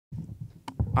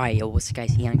Alright, yo, what's up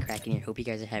guys, Ian Kraken here. Hope you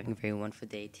guys are having a very wonderful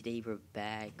day. Today we're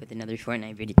back with another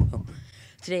Fortnite video.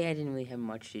 Today I didn't really have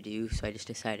much to do, so I just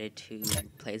decided to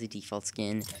play as a default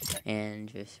skin and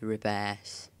just rip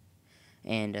ass.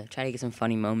 And try to get some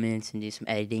funny moments and do some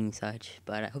editing and such.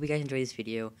 But I hope you guys enjoy this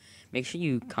video. Make sure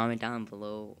you comment down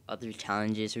below other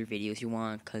challenges or videos you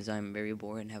want, because I'm very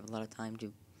bored and have a lot of time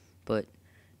to put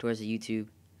towards the YouTube.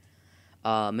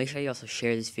 Make sure you also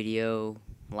share this video,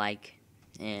 like,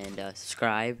 and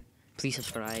subscribe. Please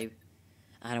subscribe.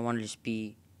 I don't want to just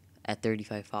be at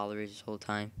 35 followers this whole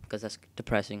time, because that's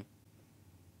depressing.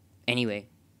 Anyway,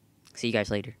 see you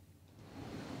guys later.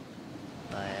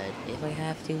 But if I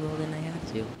have to, well then I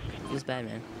have to. Feels bad,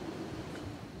 man.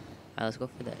 Alright, let's go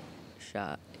for that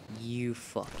shot. You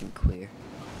fucking queer.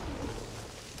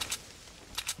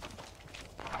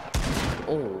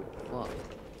 Oh, fuck.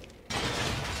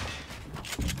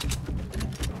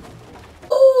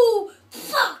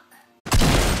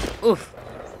 Oof.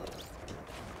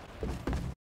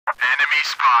 Enemy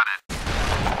spotted.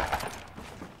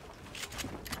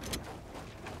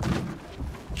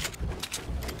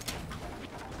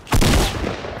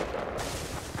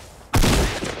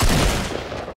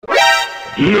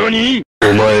 NANI?!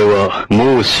 お前は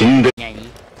もう死んで。Nanny.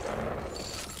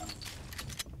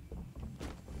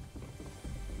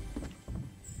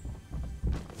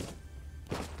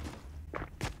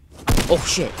 Oh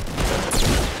shit.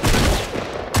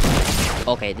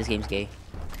 Okay, this game's gay.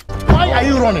 Why are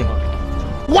you running?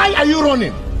 Why are you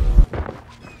running?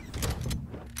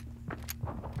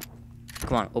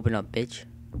 Come on, open up, bitch.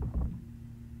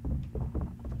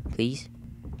 Please.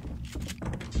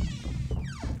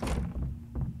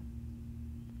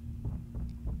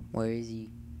 Where is he?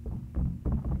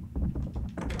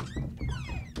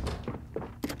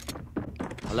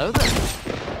 Hello there.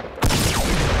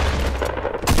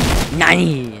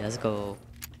 90! Let's go.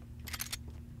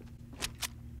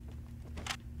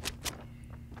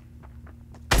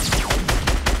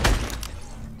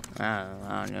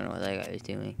 I don't know what that guy is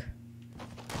doing.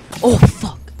 Oh,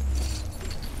 fuck!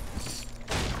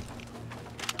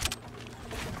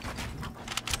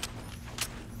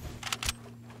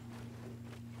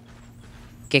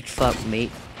 Get fucked,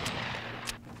 mate.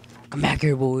 Come back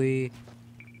here, boy.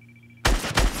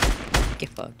 Get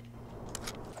fucked.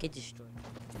 Get destroyed.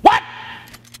 What?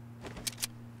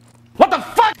 What the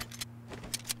fuck?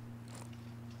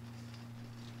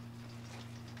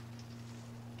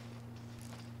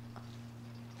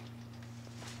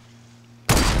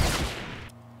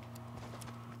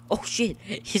 Oh shit,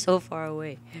 he's so far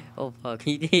away. Oh fuck,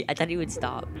 I thought he would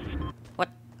stop. What?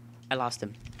 I lost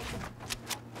him.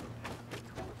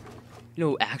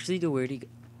 No, actually, where'd he go?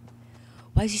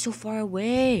 Why is he so far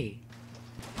away?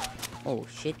 Oh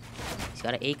shit, he's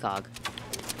got an ACOG.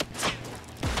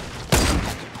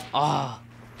 Ah.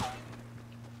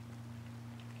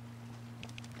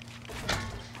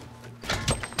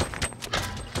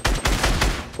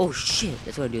 Oh shit,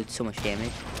 that's gonna do so much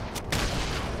damage.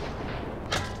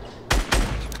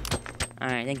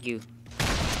 Alright, thank you.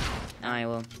 I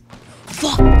will.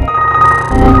 Fuck! Oh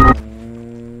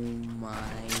my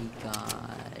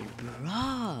god,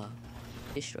 bruh.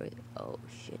 Destroy it. Oh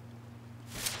shit.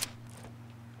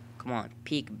 Come on,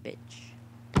 peek, bitch.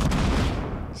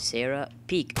 Sarah,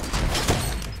 peek.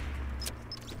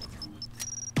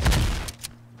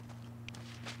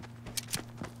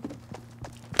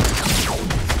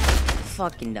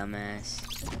 Fucking dumbass.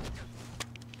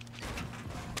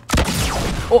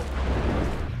 Oh!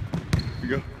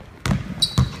 Go.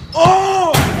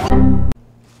 Oh!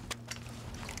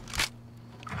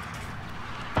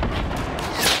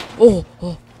 Oh!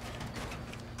 Oh!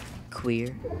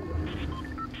 Queer.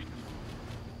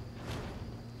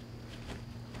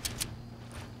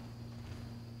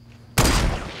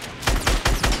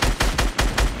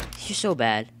 You're so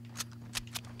bad.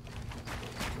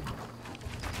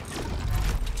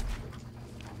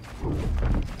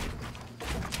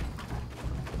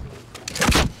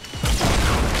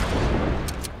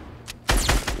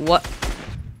 What?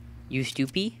 You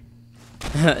stoopy?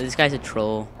 This guy's a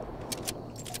troll.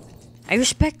 I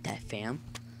respect that, fam.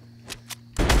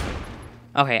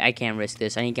 Okay, I can't risk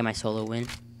this. I need to get my solo win.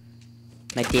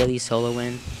 My daily solo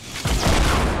win.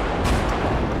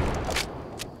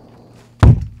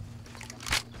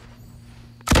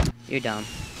 You're dumb.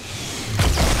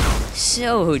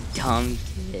 So dumb,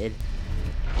 kid.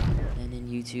 And then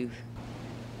YouTube.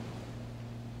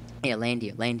 Yeah, land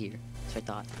here. That's what I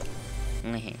thought.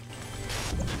 Land.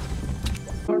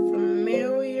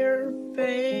 Familiar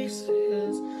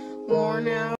faces, worn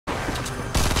out.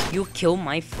 You killed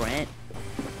my friend.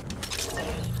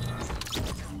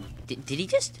 Did he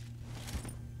just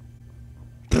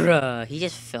Bruh, he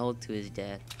just fell to his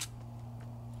death.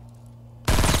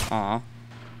 Aw.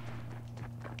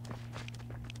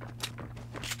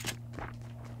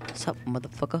 What's up,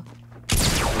 motherfucker?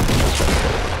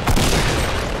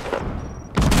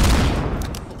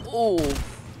 Oh.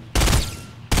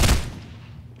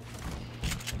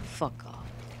 Fuck off.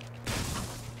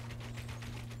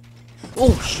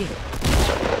 Oh shit.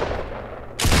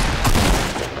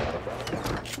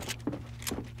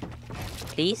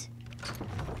 Please?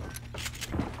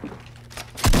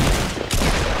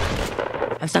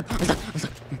 I'm stuck.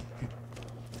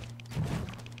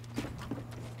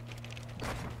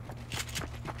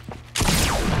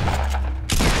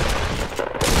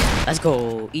 Let's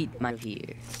go eat my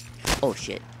here. Oh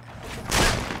shit.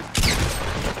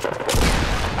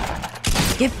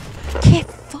 Get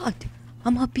fucked.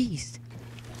 I'm a beast.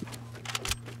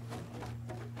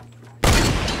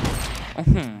 Oh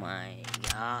my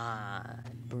god,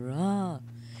 bruh.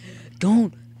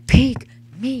 Don't pick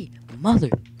me,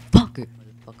 motherfucker.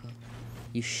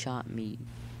 You shot me,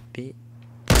 bit.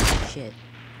 Shit.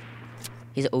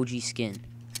 He's an OG skin.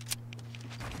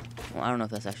 Well, I don't know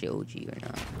if that's actually OG or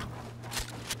not.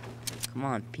 Come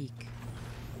on, peek.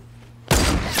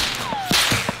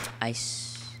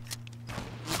 Ice.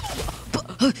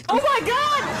 Oh my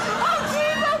god! Oh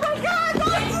jeez! Oh my god!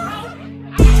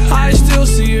 I still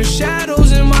see your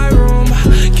shadows in my room.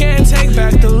 Can't take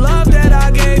back the love that I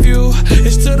gave you.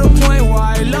 It's to the point where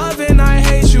I love it.